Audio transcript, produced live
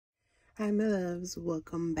Hi my loves,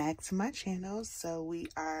 welcome back to my channel. So we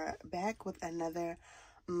are back with another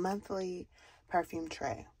monthly perfume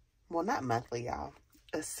tray. Well, not monthly, y'all.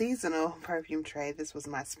 A seasonal perfume tray. This was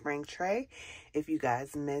my spring tray. If you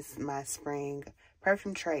guys missed my spring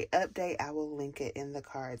perfume tray update, I will link it in the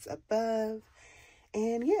cards above.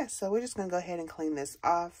 And yeah, so we're just going to go ahead and clean this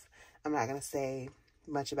off. I'm not going to say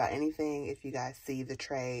much about anything. If you guys see the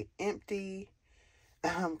tray empty,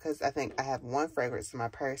 because I think I have one fragrance in my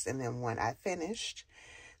purse and then one I finished.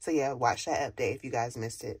 So yeah, watch that update if you guys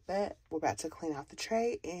missed it. But we're about to clean off the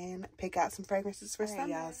tray and pick out some fragrances for summer.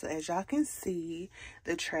 Y'all, so as y'all can see,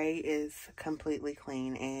 the tray is completely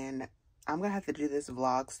clean, and I'm gonna have to do this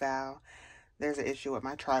vlog style. There's an issue with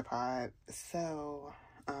my tripod, so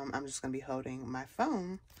I'm just gonna be holding my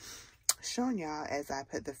phone, showing y'all as I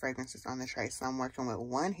put the fragrances on the tray. So I'm working with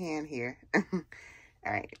one hand here.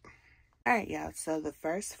 All right, y'all, so the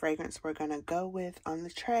first fragrance we're going to go with on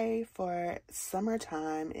the tray for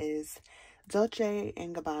summertime is Dolce &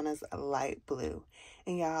 Gabbana's Light Blue.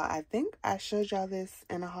 And y'all, I think I showed y'all this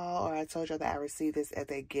in a haul, or I told y'all that I received this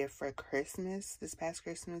as a gift for Christmas, this past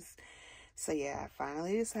Christmas. So yeah, I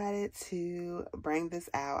finally decided to bring this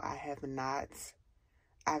out.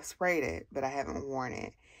 I've sprayed it, but I haven't worn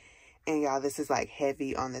it. And y'all, this is like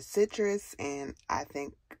heavy on the citrus, and I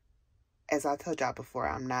think, as I told y'all before,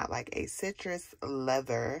 I'm not like a citrus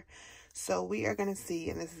lover. So we are going to see,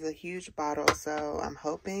 and this is a huge bottle, so I'm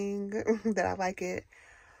hoping that I like it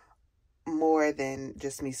more than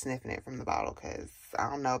just me sniffing it from the bottle, because I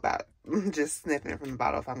don't know about just sniffing it from the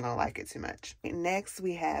bottle if I'm going to like it too much. Next,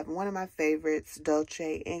 we have one of my favorites,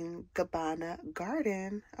 Dolce & Gabbana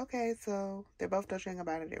Garden. Okay, so they're both Dolce &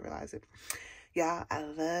 Gabbana, I didn't realize it. Y'all, I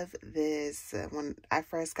love this. When I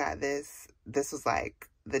first got this was like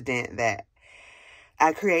the dent that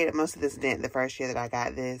I created. Most of this dent the first year that I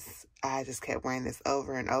got this. I just kept wearing this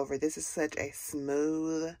over and over. This is such a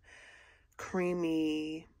smooth,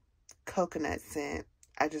 creamy coconut scent.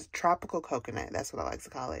 Tropical coconut, that's what I like to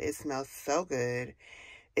call it. It smells so good.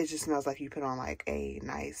 It just smells like you put on like a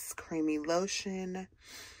nice creamy lotion.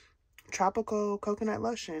 Tropical coconut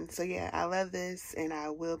lotion. So yeah, I love this, and I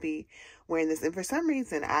will be wearing this. And for some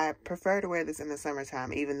reason, I prefer to wear this in the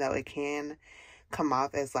summertime, even though it can come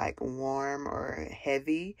off as like warm or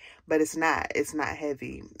heavy, but it's not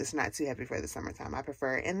heavy. It's not too heavy for the summertime. I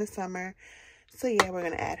prefer it in the summer. So yeah, we're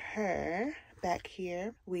gonna add her back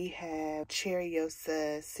here. We have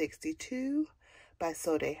Cheriosa 62 by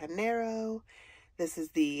Sol de Janeiro. This is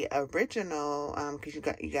the original, because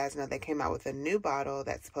you guys know they came out with a new bottle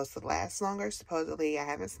that's supposed to last longer, supposedly. I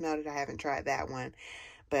haven't smelled it. I haven't tried that one.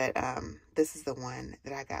 But this is the one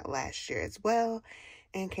that I got last year as well.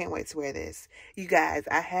 And can't wait to wear this. You guys,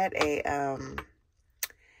 I had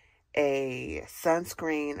a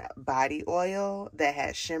sunscreen body oil that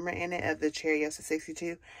had shimmer in it of the Cheriosa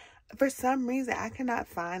 62. For some reason, I cannot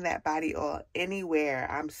find that body oil anywhere.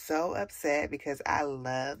 I'm so upset because I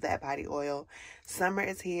love that body oil. Summer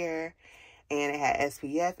is here, and it had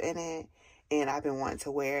SPF in it, and I've been wanting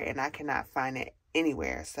to wear it, and I cannot find it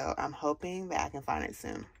anywhere. So I'm hoping that I can find it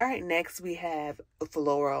soon. All right, next we have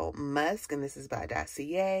Floral Musk, and this is by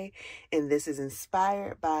Dossier, and this is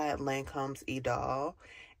inspired by Lancome's Idol.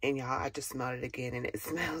 And y'all, I just smelled it again, and it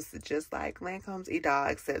smells just like Lancome's Idol,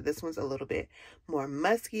 except this one's a little bit more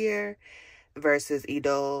muskier versus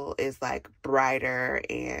Idol is like brighter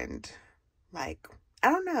and like, I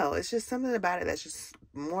don't know. It's just something about it that's just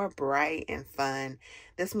more bright and fun.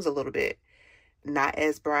 This one's a little bit not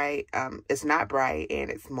as bright. It's not bright, and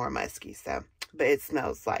it's more musky. So, but it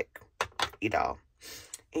smells like Idol.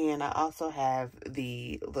 And I also have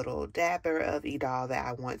the little dabber of Idol that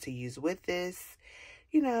I want to use with this,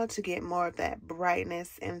 you know, to get more of that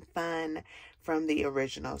brightness and fun from the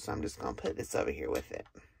original. So I'm just going to put this over here with it.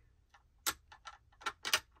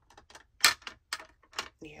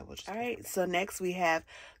 Yeah, we'll just... All right, so next we have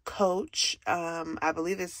Coach. I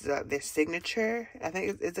believe this is their signature. I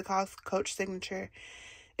think it's called Coach Signature.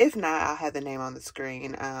 If not, I'll have the name on the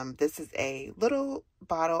screen. This is a little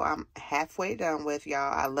bottle I'm halfway done with,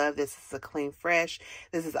 y'all. I love this. It's a clean, fresh.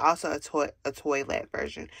 This is also a toilet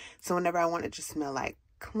version. So whenever I want it to smell like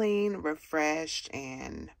clean, refreshed,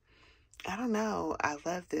 and I don't know, I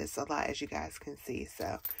love this a lot, as you guys can see.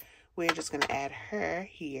 So we're just going to add her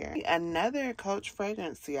here. Another Coach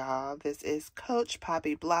fragrance, y'all. This is Coach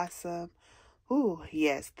Poppy Blossom. Ooh,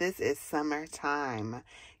 yes, this is summertime.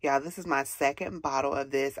 Y'all, this is my second bottle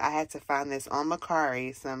of this. I had to find this on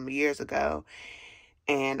Mercari some years ago,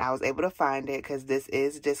 and I was able to find it because this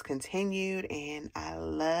is discontinued, and I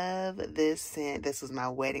love this scent. This was my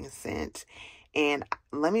wedding scent, And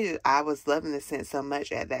I was loving the scent so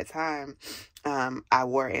much at that time. I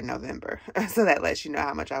wore it in November. So that lets you know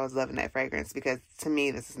how much I was loving that fragrance, because to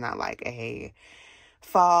me, this is not like a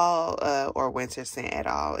fall or winter scent at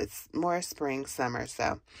all. It's more spring, summer.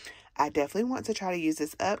 So I definitely want to try to use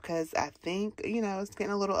this up, because I think, you know, it's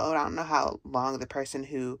getting a little old. I don't know how long the person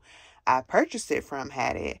who I purchased it from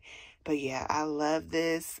had it. But yeah, I love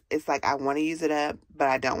this. It's like I want to use it up, but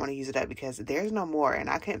I don't want to use it up because there's no more. And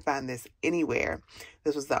I couldn't find this anywhere.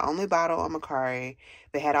 This was the only bottle on Macari.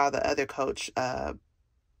 They had all the other Coach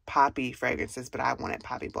poppy fragrances, but I wanted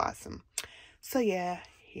Poppy Blossom. So yeah,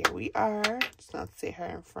 here we are. Just going to sit her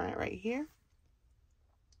in front right here.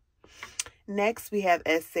 Next, we have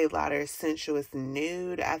Estee Lauder Sensuous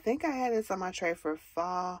Nude. I think I had this on my tray for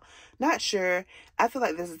fall. Not sure. I feel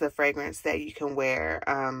like this is the fragrance that you can wear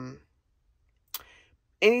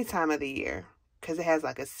any time of the year, because it has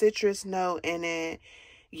like a citrus note in it.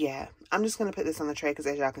 Yeah, I'm just going to put this on the tray because,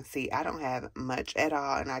 as y'all can see, I don't have much at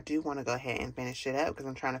all. And I do want to go ahead and finish it up because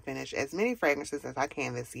I'm trying to finish as many fragrances as I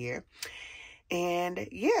can this year. And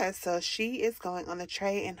yeah, so she is going on the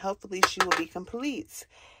tray, and hopefully she will be complete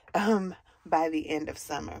by the end of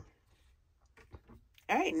summer.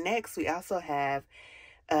 All right, next we also have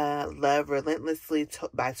Love Relentlessly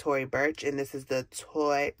by Tory Burch, and this is the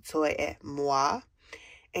Toi et Moi.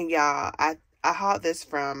 And y'all, I hauled this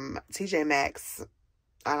from TJ Maxx,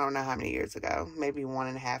 I don't know how many years ago, maybe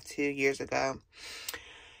 1.5, 2 years ago.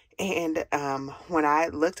 And when I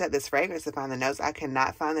looked at this fragrance to find the notes, I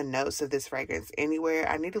cannot find the notes of this fragrance anywhere.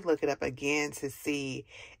 I need to look it up again to see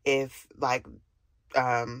if, like,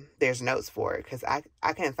 there's notes for it, because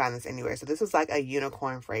I can't find this anywhere. So this is like a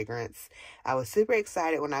unicorn fragrance. I was super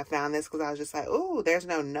excited when I found this, because I was just like, oh, there's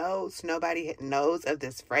no notes. Nobody knows of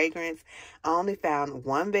this fragrance. I only found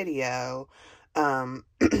one video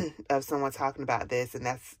of someone talking about this, and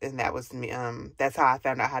that was me. That's how I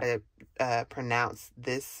found out how to pronounce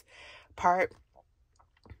this part.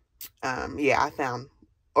 Yeah, I found,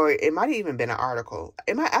 or it might have even been an article.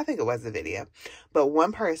 I think it was a video, but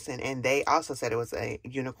one person, and they also said it was a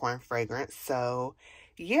unicorn fragrance. So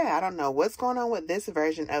yeah, I don't know what's going on with this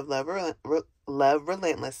version of Love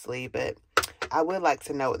Relentlessly, but I would like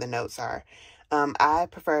to know what the notes are. I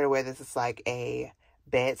prefer to wear this as like a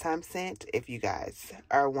bedtime scent, if you guys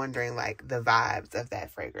are wondering like the vibes of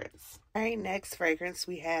that fragrance. All right, next fragrance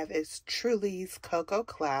we have is Truly's Cocoa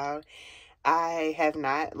Cloud. I have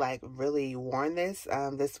not like really worn this.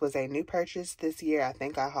 This was a new purchase this year. I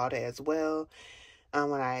think I hauled it as well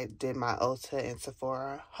when I did my Ulta and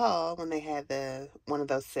Sephora haul when they had one of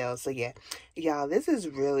those sales. So yeah, y'all, this is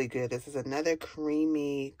really good. This is another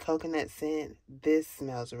creamy coconut scent. This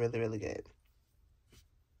smells really, really good.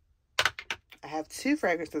 I have 2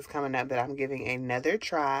 fragrances coming up that I'm giving another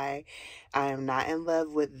try. I am not in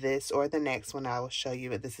love with this or the next one I will show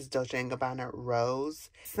you, but this is Dolce & Gabbana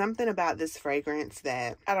Rose. Something about this fragrance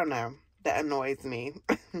that, I don't know, that annoys me.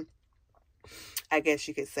 I guess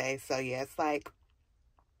you could say. So yeah, it's like,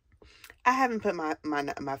 I haven't put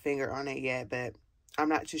my finger on it yet, but I'm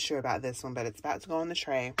not too sure about this one, but it's about to go on the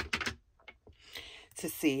tray to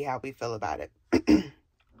see how we feel about it.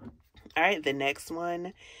 All right, the next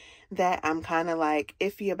one that I'm kind of like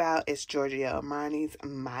iffy about is Giorgio Armani's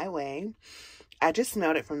My Way. I just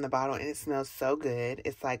smelled it from the bottle and it smells so good.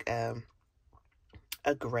 It's like a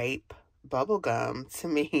grape bubble gum to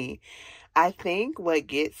me. I think what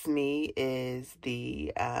gets me is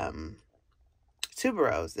the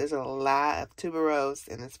tuberose. There's a lot of tuberose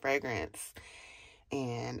in this fragrance.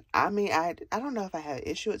 And I mean, I don't know if I have an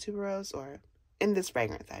issue with tuberose, or in this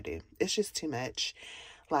fragrance I do. It's just too much.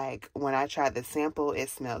 Like, when I tried the sample, it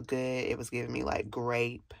smelled good. It was giving me, like,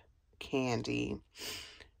 grape candy.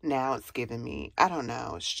 Now it's giving me, I don't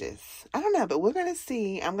know. It's just, I don't know. But we're going to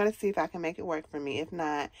see. I'm going to see if I can make it work for me. If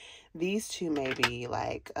not, these 2 may be,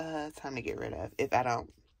 like, time to get rid of. If I don't.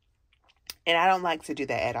 And I don't like to do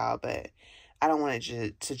that at all. But I don't want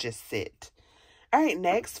it to just sit. All right,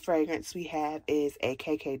 next fragrance we have is a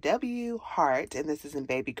KKW Heart. And this is in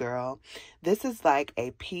Baby Girl. This is, like,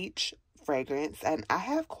 a peach fragrance, and I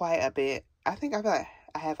have quite a bit. I feel like I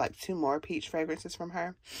have like 2 more peach fragrances from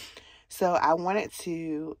her, so I wanted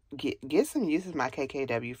to get some use of my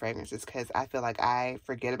KKW fragrances, because I feel like I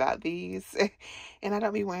forget about these and I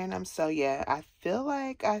don't be wearing them. So yeah, I feel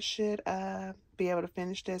like I should be able to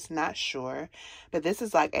finish this. Not sure, but this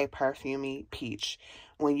is like a perfumey peach.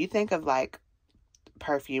 When you think of like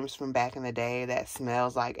perfumes from back in the day that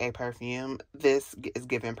smells like a perfume, this is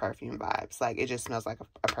giving perfume vibes. Like, it just smells like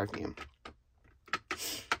a perfume.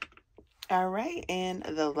 All right, and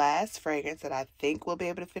the last fragrance that I think we'll be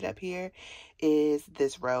able to fit up here is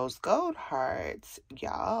this Rose Gold Hearts.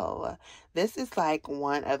 Y'all, this is like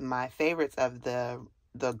one of my favorites of the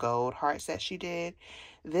gold hearts that she did.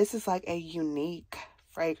 This is like a unique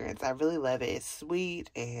fragrance. I really love it. It's sweet,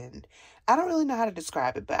 and I don't really know how to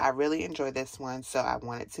describe it, but I really enjoy this one, so I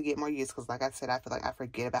wanted to get more use because, like I said, I feel like I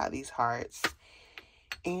forget about these hearts.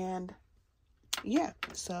 And yeah,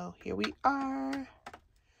 so here we are.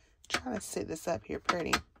 Trying to sit this up here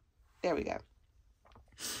pretty. There we go.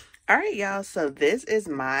 All right, y'all, so this is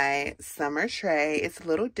my summer tray. It's a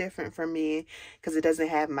little different for me because it doesn't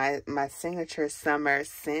have my signature summer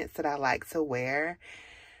scents that I like to wear.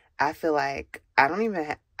 I feel like I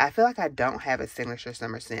feel like I don't have a signature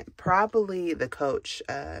summer scent. Probably the Coach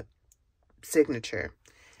signature.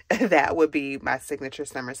 That would be my signature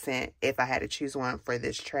summer scent if I had to choose one for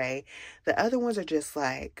this tray. The other ones are just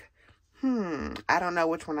like, I don't know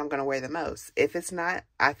which one I'm going to wear the most. If it's not,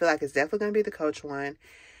 I feel like it's definitely going to be the Coach one.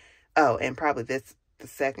 Oh, and probably the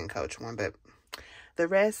second Coach one, but the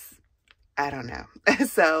rest, I don't know.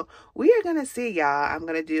 So we are going to see, y'all. I'm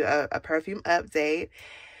going to do a perfume update.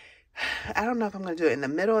 I don't know if I'm going to do it in the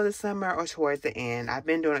middle of the summer or towards the end. I've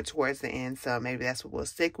been doing it towards the end, so maybe that's what we'll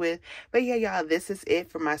stick with. But yeah, y'all, this is it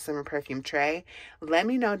for my summer perfume tray. Let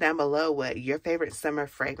me know down below what your favorite summer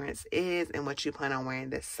fragrance is and what you plan on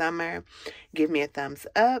wearing this summer. Give me a thumbs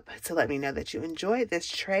up to let me know that you enjoyed this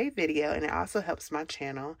tray video, and it also helps my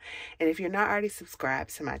channel. And if you're not already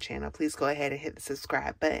subscribed to my channel, please go ahead and hit the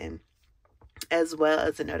subscribe button, as well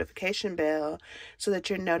as the notification bell, so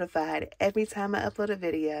that you're notified every time I upload a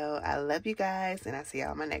video. I love you guys, and I'll see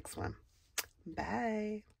y'all on my next one.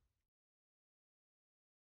 Bye.